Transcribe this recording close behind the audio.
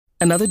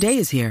Another day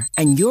is here,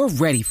 and you're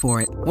ready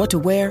for it. What to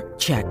wear?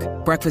 Check.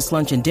 Breakfast,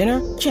 lunch, and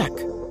dinner? Check.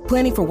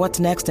 Planning for what's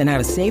next and how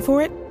to save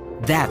for it?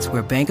 That's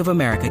where Bank of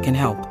America can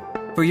help.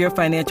 For your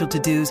financial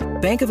to-dos,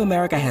 Bank of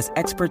America has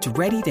experts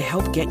ready to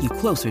help get you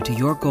closer to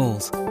your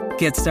goals.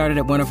 Get started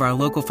at one of our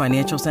local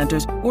financial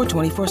centers or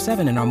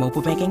 24/7 in our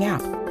mobile banking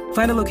app.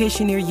 Find a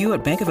location near you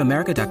at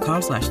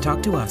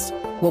bankofamerica.com/talktous.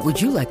 What would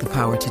you like the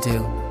power to do?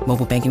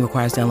 Mobile banking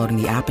requires downloading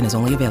the app and is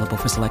only available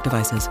for select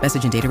devices.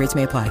 Message and data rates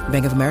may apply.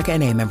 Bank of America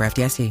N.A., member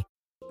FDIC.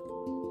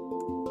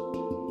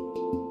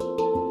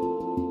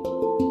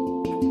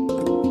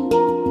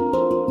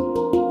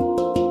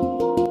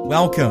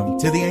 Welcome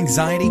to the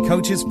Anxiety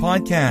Coaches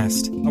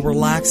Podcast, a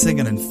relaxing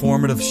and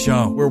informative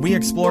show where we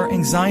explore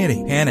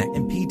anxiety, panic,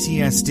 and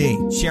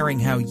PTSD, sharing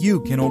how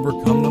you can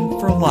overcome them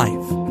for life.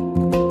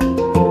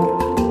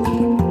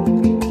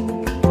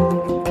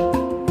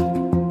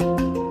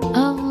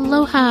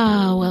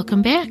 Aloha!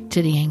 Welcome back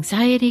to the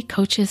Anxiety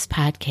Coaches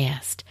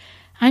Podcast.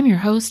 I'm your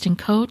host and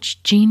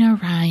coach, Gina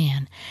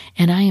Ryan,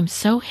 and I am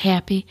so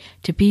happy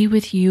to be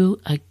with you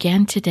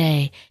again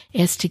today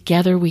as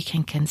together we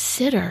can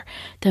consider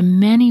the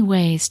many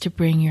ways to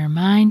bring your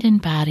mind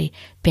and body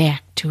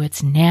back to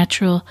its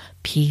natural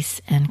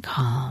peace and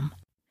calm.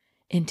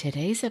 In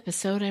today's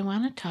episode, I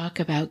want to talk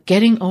about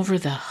getting over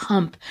the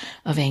hump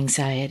of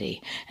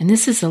anxiety. And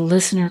this is a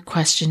listener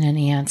question and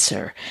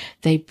answer.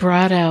 They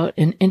brought out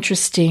an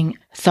interesting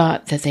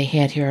thought that they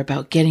had here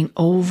about getting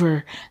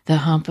over the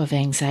hump of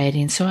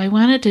anxiety. And so I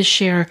wanted to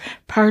share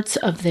parts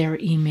of their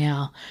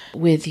email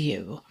with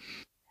you.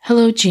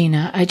 Hello,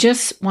 Gina. I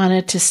just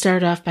wanted to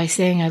start off by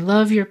saying I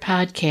love your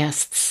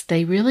podcasts.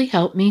 They really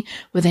help me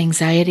with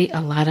anxiety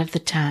a lot of the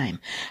time.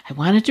 I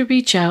wanted to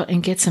reach out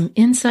and get some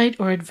insight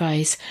or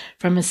advice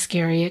from a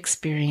scary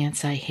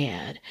experience I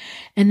had.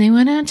 And they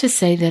went on to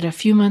say that a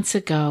few months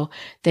ago,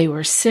 they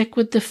were sick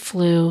with the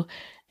flu,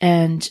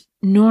 and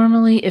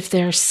normally if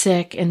they're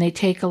sick and they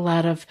take a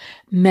lot of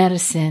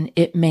medicine,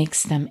 it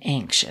makes them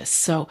anxious.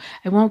 So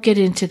I won't get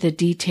into the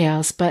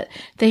details, but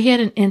they had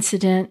an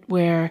incident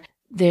where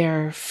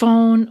their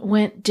phone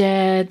went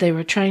dead. They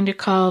were trying to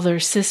call their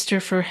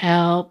sister for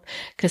help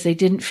because they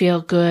didn't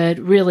feel good,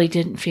 really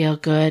didn't feel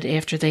good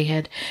after they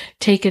had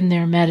taken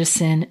their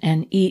medicine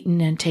and eaten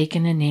and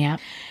taken a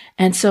nap.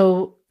 And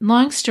so,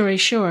 long story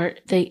short,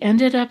 they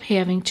ended up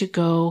having to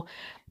go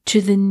to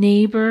the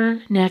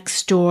neighbor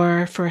next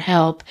door for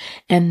help,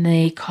 and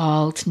they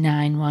called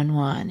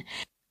 911.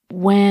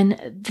 When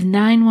the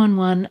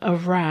 911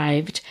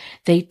 arrived,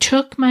 they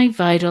took my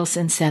vitals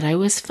and said I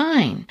was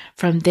fine.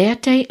 From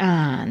that day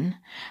on,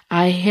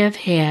 I have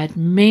had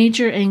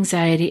major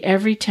anxiety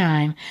every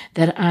time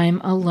that I'm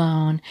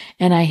alone,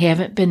 and I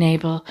haven't been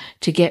able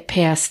to get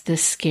past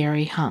this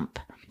scary hump.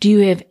 Do you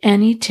have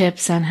any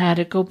tips on how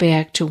to go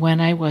back to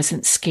when I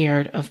wasn't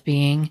scared of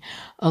being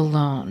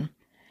alone?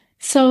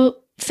 So,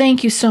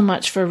 thank you so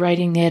much for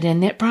writing that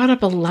in. That brought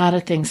up a lot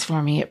of things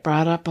for me. It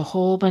brought up a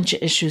whole bunch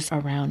of issues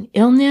around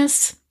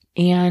illness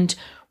and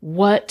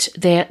what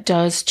that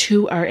does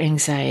to our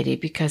anxiety,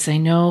 because I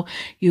know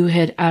you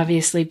had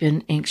obviously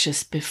been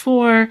anxious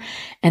before,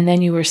 and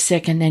then you were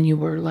sick, and then you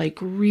were like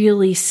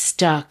really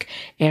stuck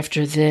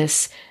after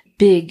this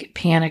big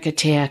panic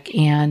attack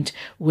and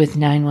with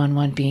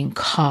 911 being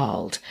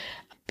called,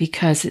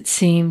 because it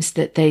seems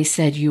that they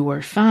said you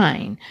were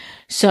fine.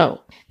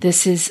 So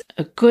this is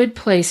a good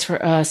place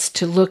for us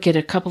to look at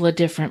a couple of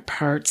different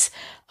parts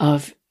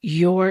of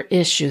your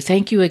issue.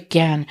 Thank you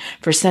again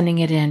for sending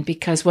it in,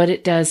 because what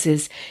it does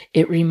is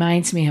it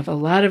reminds me of a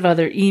lot of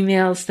other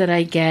emails that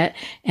I get,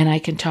 and I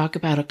can talk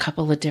about a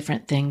couple of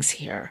different things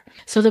here.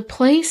 So the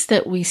place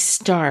that we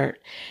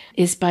start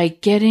is by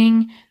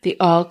getting the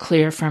all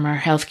clear from our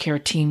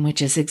healthcare team,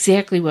 which is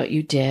exactly what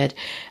you did.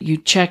 You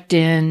checked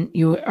in,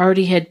 you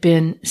already had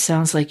been,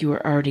 sounds like you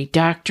were already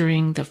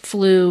doctoring the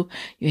flu,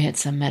 you had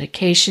some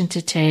medication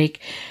to take,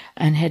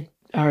 and had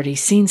already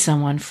seen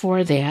someone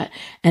for that.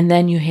 And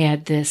then you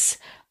had this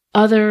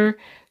other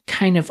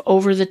kind of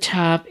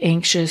over-the-top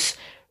anxious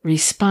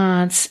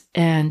response,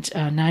 and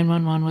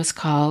 911 was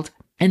called,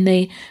 and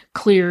they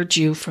cleared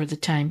you for the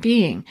time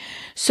being.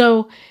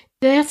 So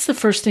that's the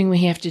first thing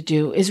we have to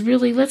do, is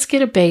really, let's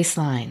get a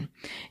baseline.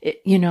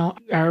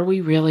 Are we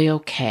really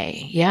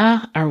okay?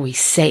 Yeah? Are we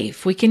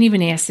safe? We can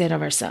even ask that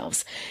of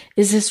ourselves.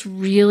 Is this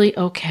really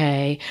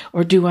okay?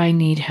 Or do I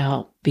need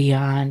help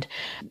beyond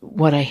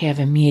what I have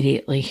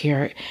immediately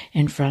here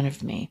in front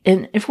of me?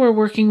 And if we're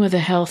working with a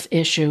health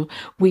issue,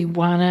 we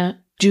want to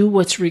do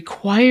what's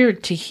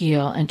required to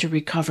heal and to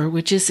recover,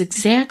 which is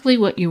exactly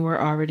what you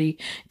were already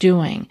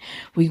doing.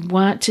 We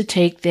want to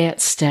take that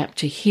step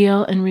to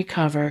heal and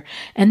recover,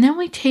 and then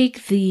we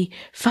take the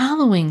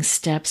following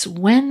steps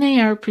when they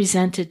are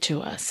presented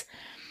to us.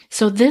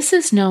 So this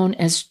is known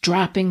as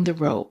dropping the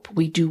rope.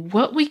 We do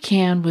what we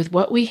can with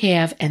what we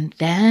have, and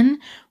then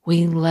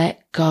we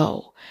let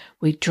go.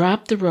 We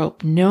drop the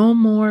rope. No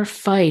more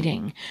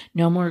fighting,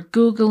 no more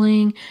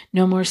Googling,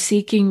 no more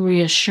seeking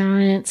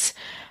reassurance,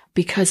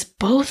 because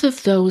both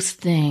of those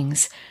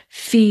things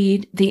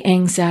feed the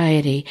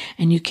anxiety,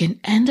 and you can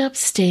end up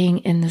staying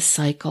in the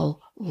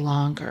cycle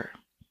longer.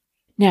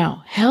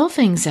 Now, health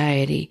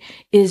anxiety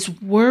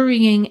is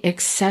worrying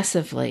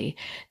excessively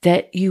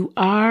that you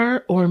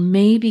are or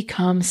may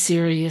become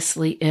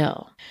seriously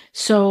ill.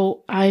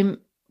 So I'm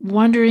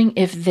wondering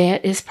if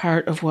that is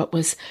part of what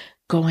was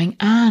going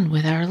on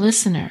with our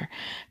listener.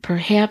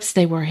 Perhaps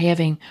they were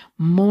having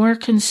more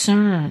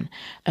concern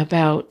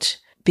about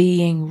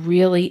being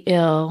really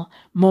ill,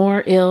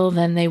 more ill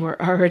than they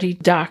were already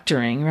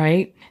doctoring,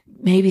 right?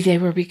 Maybe they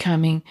were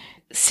becoming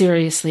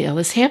seriously ill.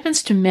 This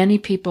happens to many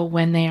people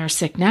when they are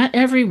sick. Not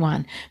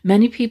everyone.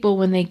 Many people,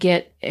 when they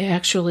get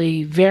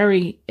actually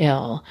very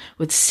ill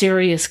with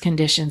serious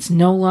conditions,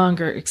 no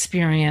longer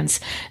experience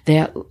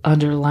that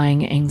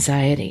underlying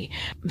anxiety.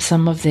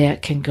 Some of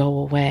that can go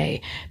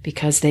away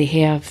because they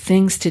have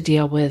things to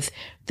deal with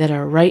that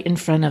are right in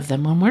front of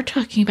them. When we're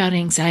talking about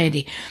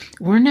anxiety,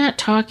 we're not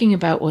talking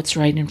about what's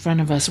right in front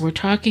of us. We're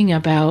talking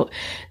about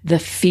the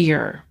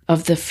fear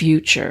of the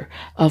future,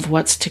 of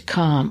what's to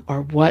come,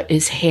 or what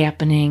is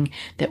happening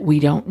that we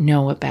don't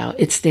know about.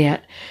 It's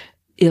that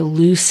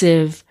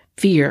elusive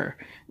fear.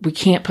 We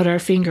can't put our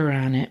finger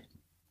on it,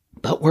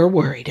 but we're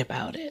worried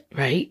about it,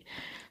 right?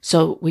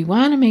 So we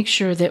want to make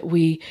sure that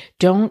we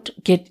don't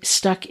get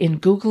stuck in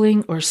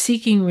Googling or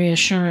seeking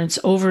reassurance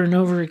over and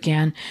over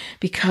again,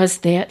 because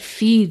that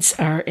feeds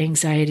our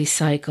anxiety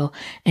cycle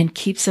and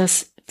keeps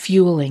us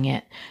fueling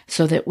it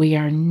so that we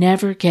are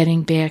never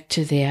getting back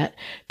to that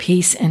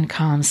peace and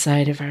calm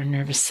side of our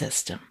nervous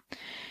system.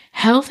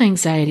 Health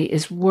anxiety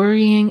is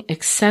worrying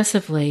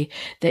excessively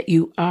that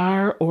you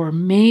are or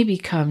may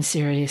become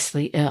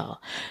seriously ill.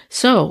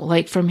 So,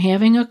 like from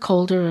having a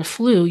cold or a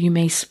flu, you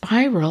may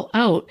spiral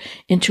out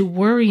into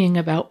worrying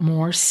about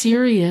more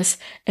serious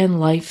and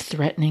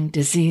life-threatening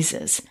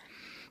diseases.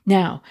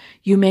 Now,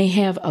 you may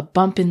have a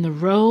bump in the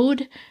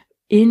road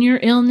in your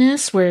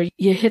illness where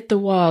you hit the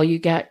wall, you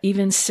got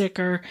even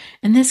sicker,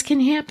 and this can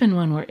happen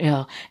when we're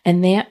ill,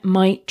 and that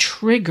might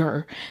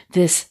trigger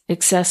this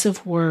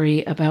excessive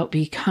worry about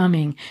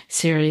becoming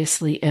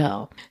seriously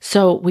ill.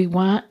 So we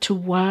want to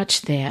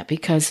watch that,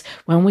 because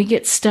when we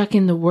get stuck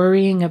in the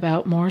worrying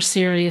about more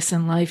serious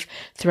and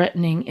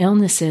life-threatening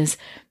illnesses,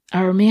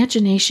 our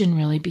imagination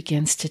really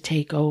begins to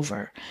take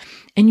over.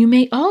 And you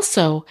may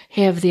also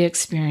have the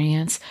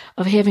experience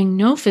of having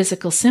no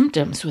physical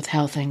symptoms with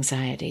health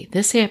anxiety.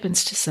 This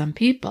happens to some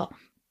people.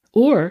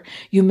 Or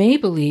you may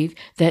believe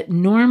that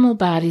normal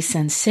body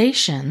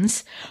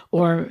sensations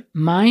or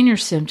minor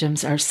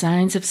symptoms are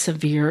signs of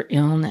severe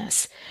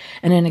illness.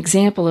 And an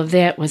example of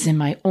that was in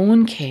my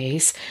own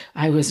case.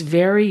 I was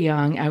very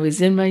young. I was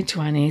in my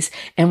 20s.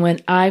 And when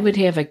I would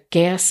have a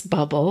gas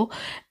bubble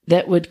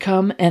that would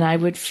come and I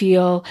would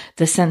feel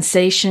the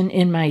sensation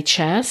in my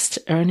chest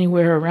or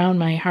anywhere around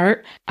my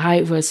heart,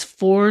 I was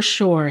for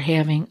sure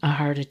having a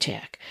heart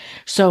attack.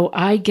 So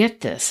I get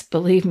this,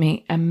 believe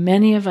me, and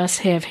many of us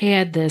have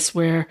had this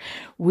where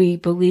we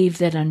believe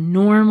that a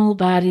normal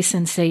body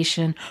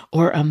sensation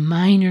or a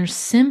minor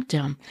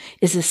symptom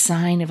is a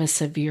sign of a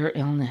severe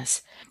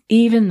illness,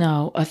 even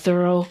though a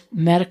thorough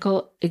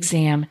medical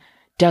exam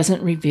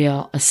doesn't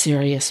reveal a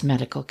serious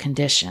medical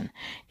condition.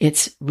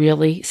 It's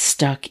really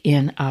stuck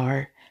in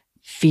our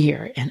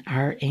fear and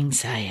our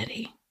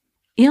anxiety.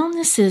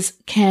 Illnesses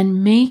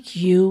can make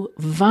you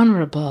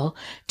vulnerable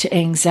to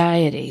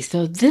anxiety.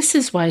 So this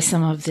is why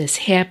some of this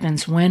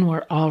happens when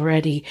we're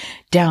already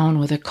down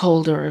with a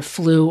cold or a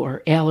flu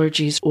or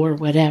allergies or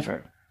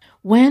whatever.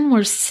 When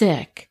we're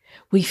sick,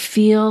 we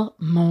feel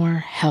more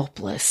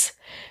helpless.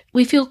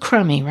 We feel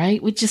crummy,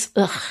 right? We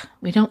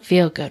don't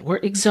feel good. We're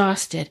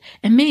exhausted,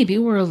 and maybe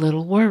we're a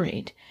little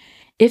worried.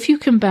 If you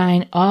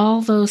combine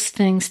all those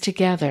things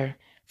together,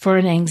 for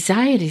an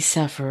anxiety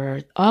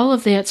sufferer, all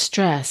of that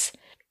stress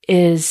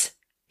is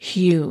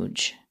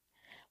huge.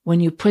 When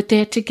you put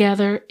that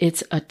together,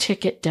 it's a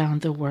ticket down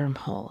the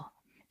wormhole.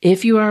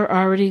 If you are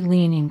already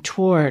leaning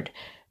toward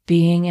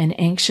being an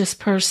anxious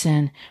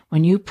person,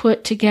 when you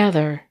put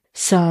together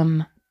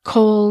some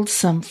cold,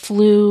 some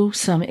flu,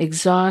 some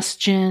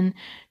exhaustion,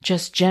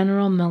 just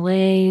general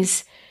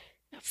malaise,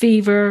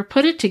 fever,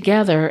 put it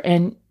together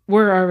and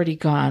we're already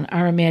gone.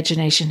 Our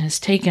imagination has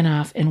taken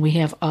off and we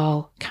have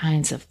all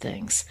kinds of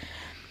things.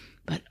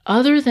 But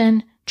other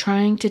than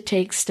trying to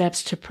take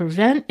steps to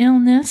prevent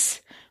illness,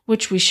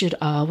 which we should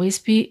always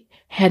be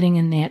heading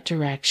in that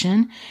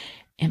direction,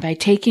 and by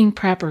taking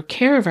proper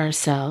care of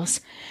ourselves,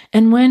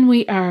 and when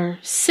we are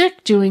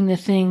sick, doing the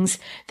things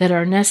that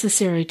are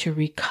necessary to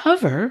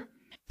recover,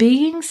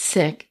 being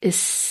sick is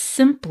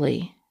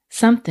simply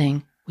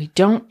something we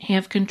don't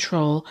have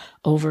control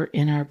over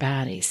in our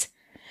bodies.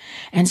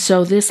 And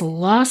so this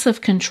loss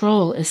of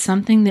control is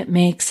something that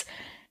makes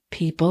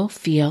people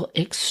feel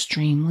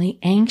extremely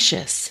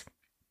anxious.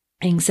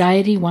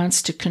 Anxiety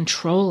wants to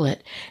control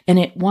it, and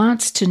it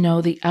wants to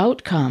know the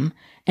outcome,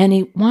 and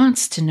it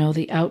wants to know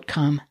the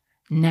outcome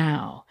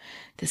now.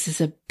 This is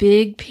a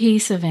big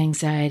piece of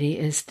anxiety,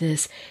 is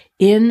this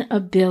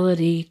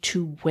inability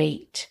to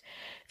wait.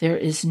 There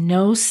is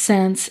no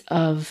sense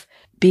of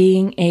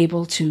being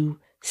able to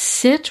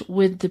sit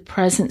with the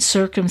present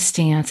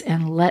circumstance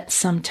and let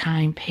some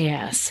time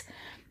pass.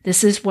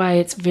 This is why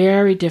it's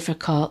very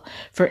difficult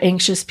for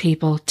anxious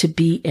people to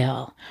be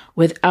ill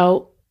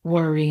without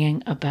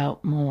worrying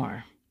about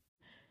more.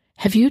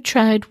 Have you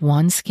tried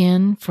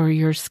OneSkin for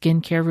your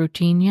skincare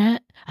routine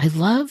yet? I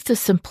love the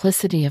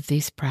simplicity of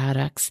these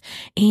products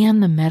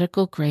and the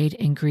medical grade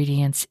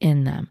ingredients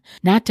in them,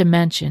 not to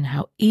mention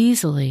how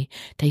easily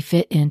they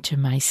fit into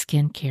my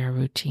skincare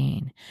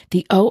routine.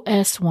 The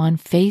OS1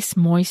 Face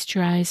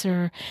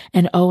Moisturizer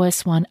and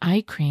OS1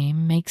 Eye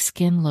Cream make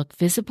skin look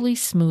visibly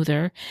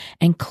smoother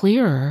and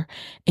clearer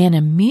and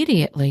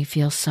immediately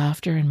feel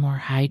softer and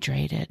more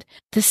hydrated.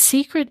 The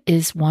secret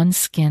is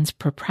OneSkin's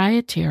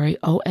proprietary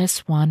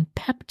OS1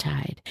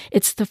 peptide.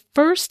 It's the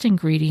first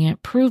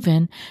ingredient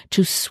proven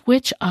to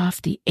switch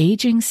off the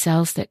aging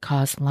cells that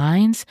cause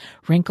lines,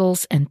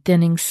 wrinkles, and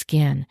thinning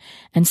skin,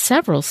 and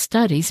several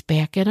studies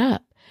back it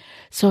up.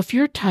 So if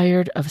you're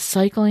tired of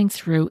cycling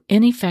through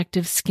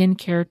ineffective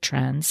skincare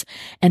trends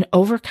and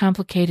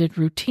overcomplicated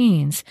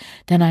routines,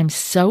 then I'm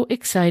so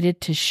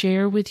excited to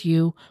share with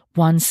you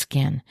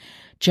OneSkin,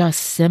 just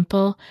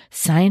simple,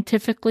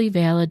 scientifically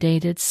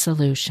validated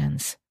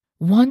solutions.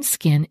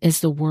 OneSkin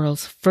is the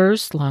world's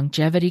first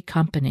longevity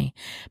company.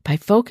 By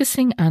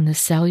focusing on the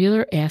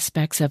cellular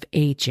aspects of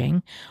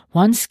aging,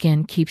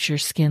 OneSkin keeps your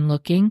skin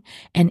looking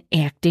and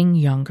acting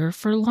younger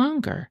for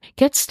longer.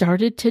 Get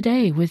started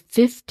today with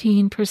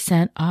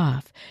 15%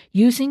 off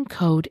using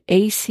code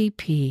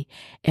ACP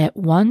at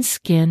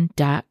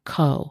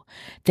oneskin.co.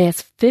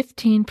 That's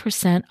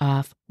 15%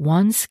 off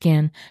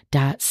oneskin.co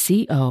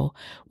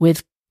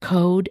with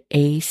code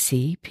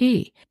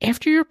ACP.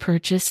 After your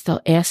purchase,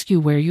 they'll ask you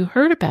where you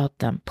heard about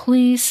them.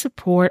 Please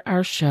support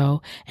our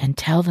show and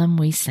tell them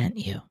we sent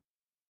you.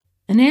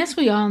 And as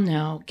we all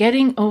know,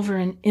 getting over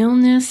an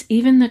illness,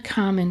 even the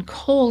common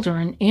cold or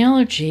an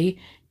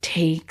allergy,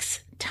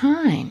 takes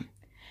time.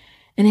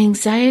 And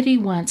anxiety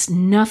wants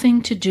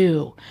nothing to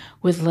do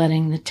with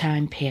letting the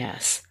time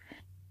pass.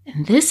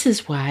 And this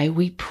is why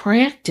we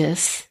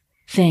practice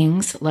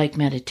things like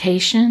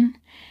meditation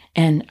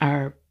and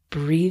our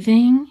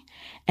breathing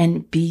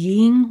and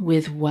being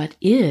with what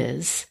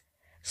is,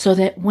 so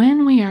that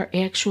when we are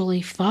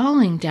actually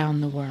falling down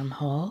the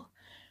wormhole,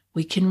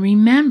 we can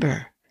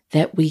remember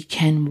that we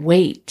can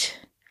wait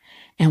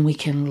and we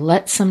can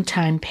let some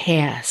time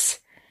pass,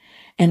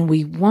 and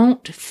we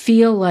won't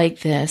feel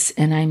like this,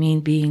 and I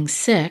mean being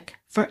sick,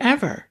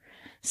 forever.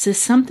 This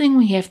is something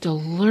we have to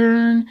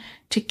learn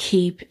to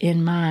keep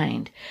in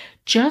mind.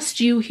 Just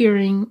you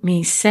hearing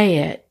me say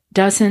it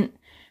doesn't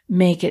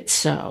make it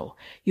so.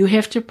 You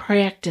have to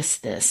practice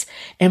this.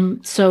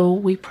 And so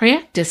we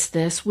practice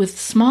this with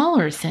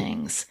smaller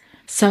things,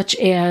 such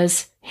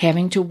as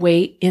having to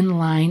wait in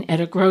line at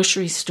a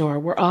grocery store.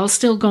 We're all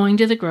still going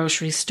to the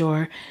grocery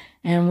store,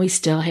 and we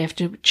still have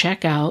to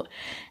check out.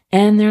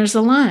 And there's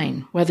a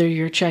line. Whether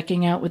you're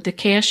checking out with the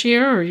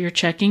cashier or you're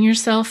checking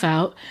yourself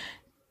out,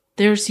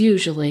 there's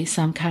usually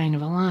some kind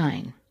of a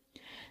line.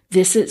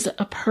 This is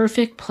a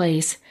perfect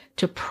place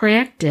to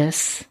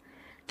practice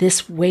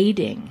this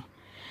waiting,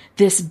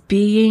 this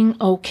being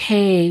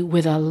okay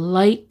with a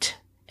light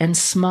and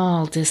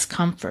small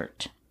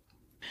discomfort.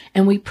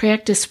 And we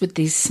practice with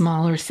these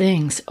smaller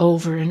things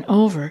over and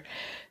over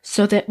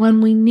so that when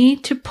we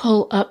need to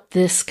pull up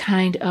this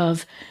kind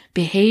of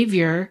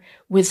behavior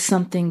with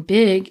something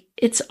big,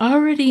 it's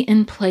already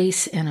in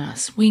place in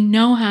us. We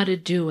know how to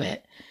do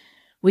it.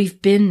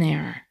 We've been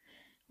there.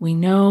 We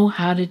know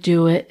how to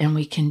do it, and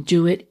we can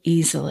do it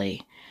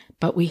easily.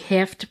 But we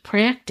have to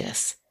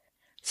practice.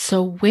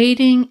 So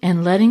waiting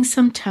and letting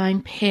some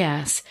time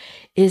pass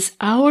is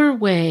our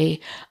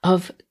way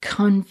of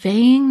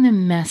conveying the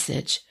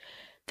message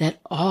that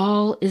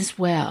all is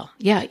well.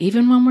 Yeah,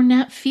 even when we're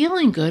not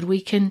feeling good, we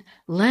can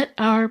let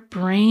our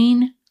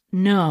brain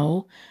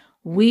know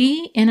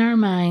we in our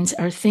minds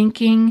are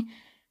thinking,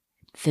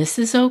 this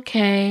is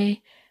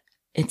okay.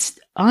 It's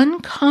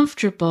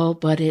uncomfortable,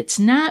 but it's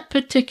not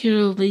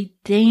particularly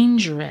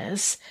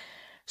dangerous.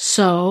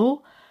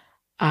 So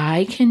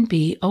I can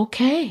be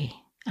okay.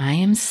 I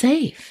am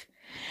safe.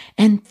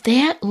 And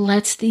that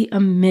lets the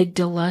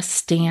amygdala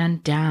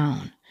stand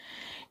down.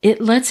 It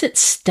lets it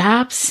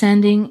stop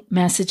sending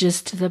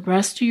messages to the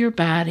rest of your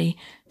body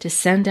to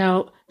send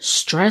out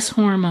stress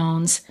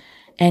hormones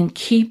and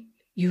keep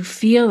you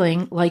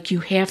feeling like you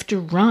have to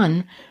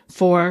run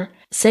for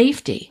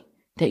safety,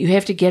 that you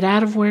have to get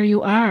out of where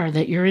you are,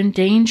 that you're in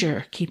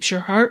danger, keeps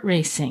your heart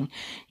racing,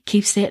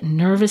 keeps that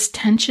nervous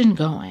tension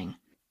going.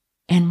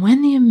 And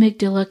when the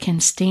amygdala can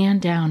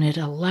stand down, it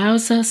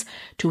allows us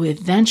to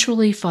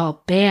eventually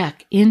fall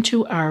back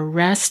into our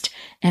rest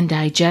and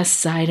digest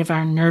side of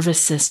our nervous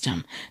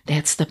system.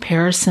 That's the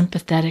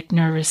parasympathetic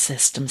nervous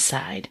system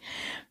side,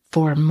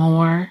 for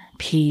more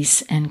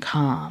peace and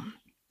calm.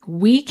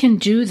 We can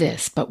do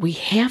this, but we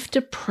have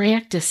to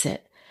practice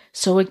it.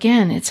 So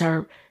again, it's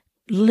our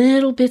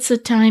little bits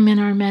of time in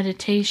our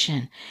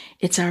meditation.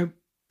 It's our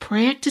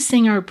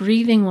practicing our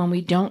breathing when we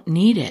don't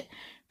need it.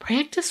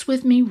 Practice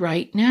with me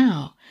right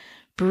now.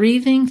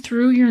 breathing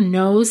through your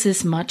nose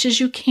as much as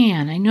you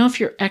can. I know if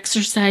you're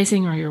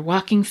exercising or you're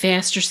walking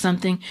fast or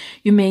something,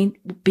 you may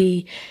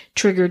be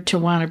triggered to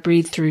want to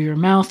breathe through your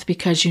mouth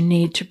because you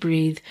need to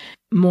breathe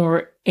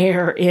more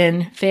air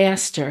in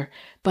faster.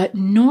 But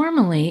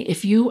normally,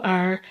 if you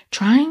are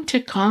trying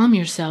to calm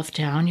yourself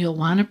down, you'll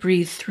want to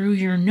breathe through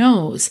your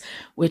nose,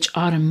 which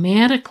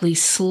automatically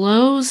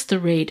slows the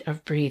rate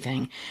of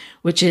breathing,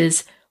 which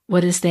is,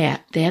 what is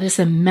that? That is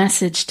a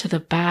message to the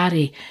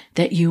body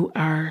that you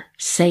are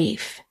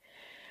safe.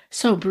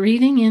 So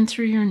breathing in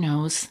through your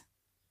nose,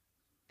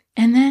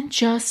 and then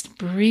just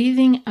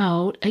breathing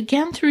out,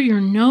 again through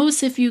your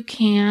nose if you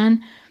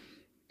can,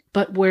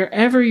 but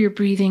wherever you're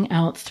breathing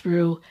out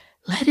through,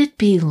 let it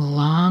be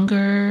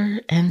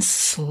longer and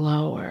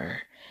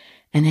slower.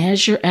 And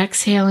as you're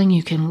exhaling,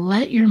 you can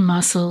let your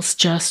muscles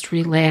just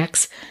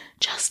relax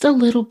just a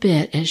little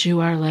bit as you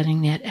are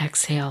letting that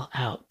exhale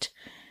out.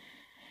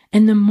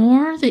 And the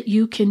more that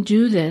you can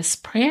do this,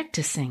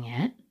 practicing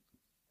it,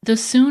 the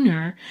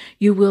sooner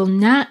you will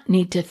not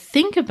need to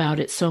think about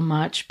it so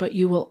much, but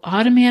you will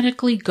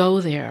automatically go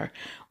there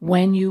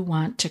when you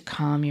want to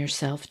calm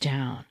yourself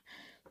down.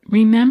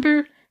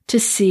 Remember to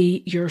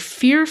see your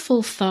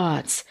fearful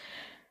thoughts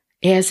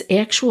as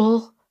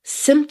actual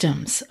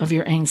symptoms of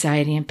your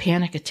anxiety and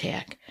panic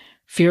attack.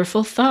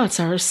 Fearful thoughts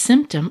are a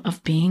symptom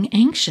of being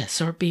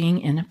anxious or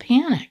being in a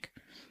panic.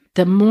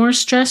 The more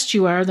stressed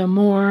you are, the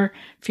more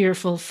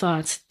fearful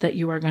thoughts that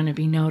you are going to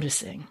be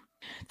noticing.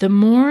 The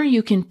more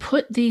you can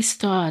put these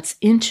thoughts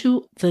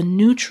into the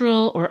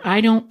neutral or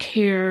I don't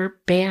care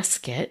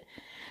basket,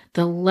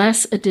 the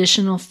less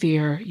additional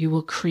fear you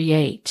will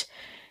create.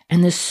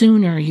 And the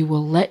sooner you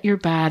will let your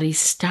body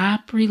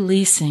stop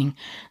releasing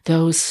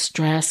those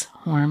stress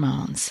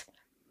hormones.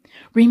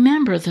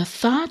 Remember, the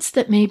thoughts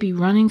that may be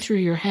running through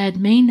your head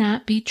may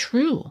not be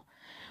true.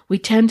 We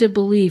tend to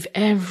believe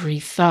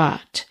every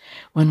thought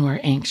when we're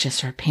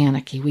anxious or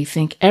panicky. We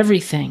think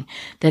everything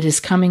that is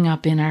coming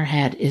up in our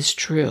head is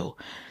true.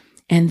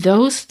 And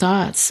those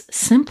thoughts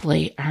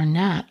simply are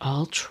not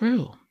all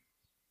true.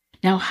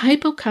 Now,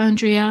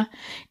 hypochondria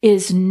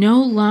is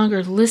no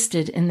longer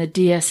listed in the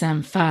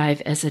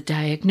DSM-5 as a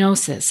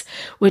diagnosis,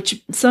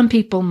 which some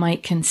people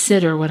might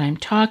consider what I'm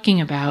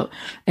talking about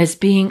as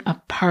being a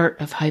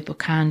part of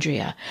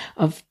hypochondria,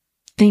 of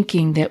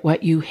thinking that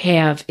what you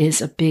have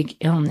is a big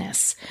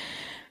illness.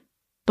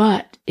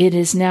 But it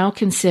is now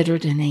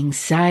considered an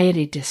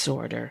anxiety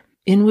disorder,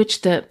 in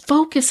which the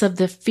focus of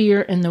the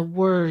fear and the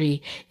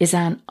worry is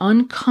on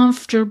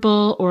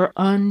uncomfortable or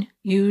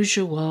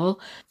unusual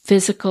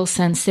physical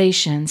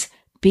sensations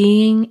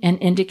being an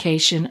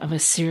indication of a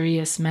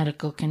serious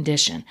medical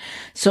condition.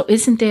 So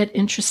isn't that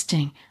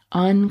interesting?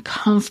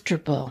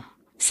 Uncomfortable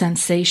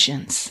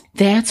sensations.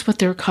 That's what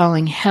they're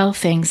calling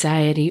health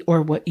anxiety,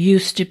 or what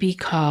used to be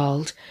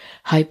called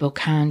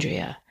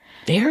hypochondria.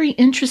 Very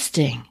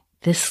interesting,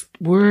 this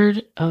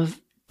word of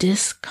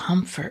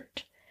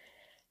discomfort.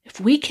 If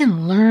we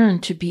can learn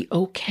to be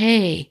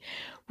okay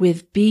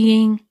with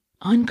being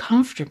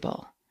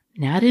uncomfortable,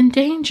 not in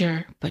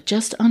danger, but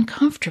just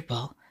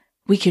uncomfortable,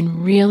 we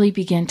can really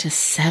begin to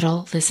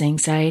settle this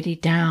anxiety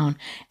down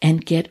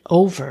and get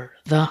over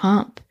the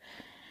hump.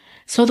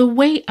 So the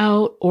way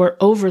out or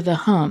over the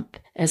hump,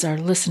 as our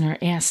listener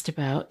asked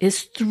about,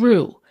 is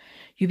through.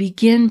 You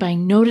begin by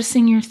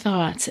noticing your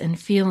thoughts and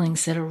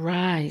feelings that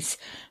arise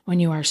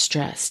when you are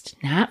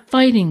stressed, not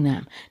fighting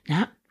them,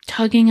 not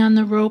tugging on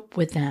the rope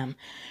with them,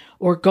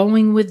 or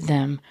going with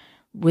them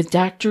with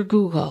Dr.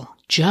 Google.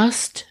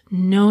 Just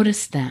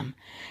notice them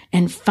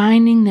and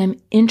finding them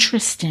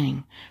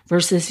interesting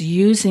versus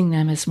using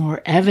them as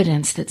more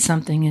evidence that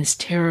something is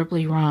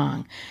terribly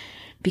wrong.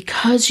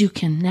 Because you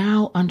can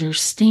now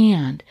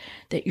understand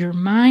that your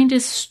mind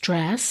is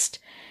stressed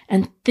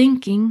and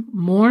thinking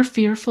more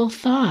fearful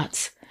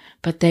thoughts,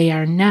 but they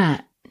are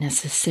not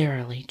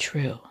necessarily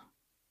true.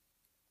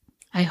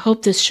 I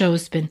hope this show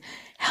has been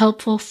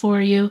helpful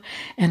for you,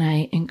 and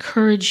I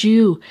encourage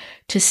you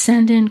to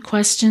send in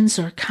questions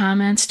or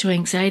comments to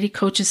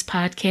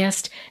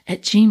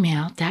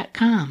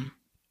anxietycoachespodcast@gmail.com.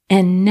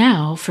 And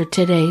now for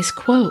today's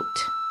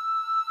quote.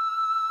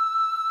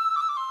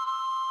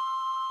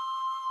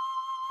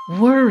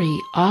 Worry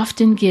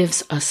often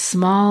gives a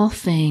small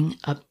thing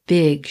a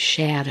big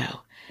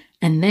shadow,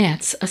 and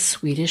that's a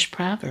Swedish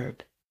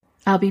proverb.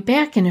 I'll be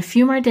back in a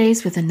few more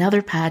days with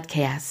another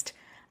podcast.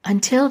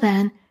 Until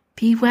then,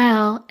 be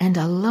well and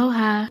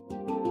aloha.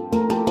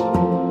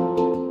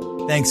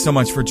 Thanks so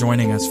much for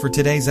joining us for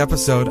today's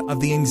episode of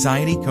the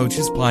Anxiety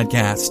Coaches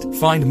Podcast.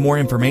 Find more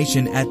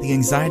information at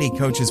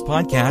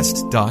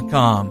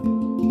theanxietycoachespodcast.com.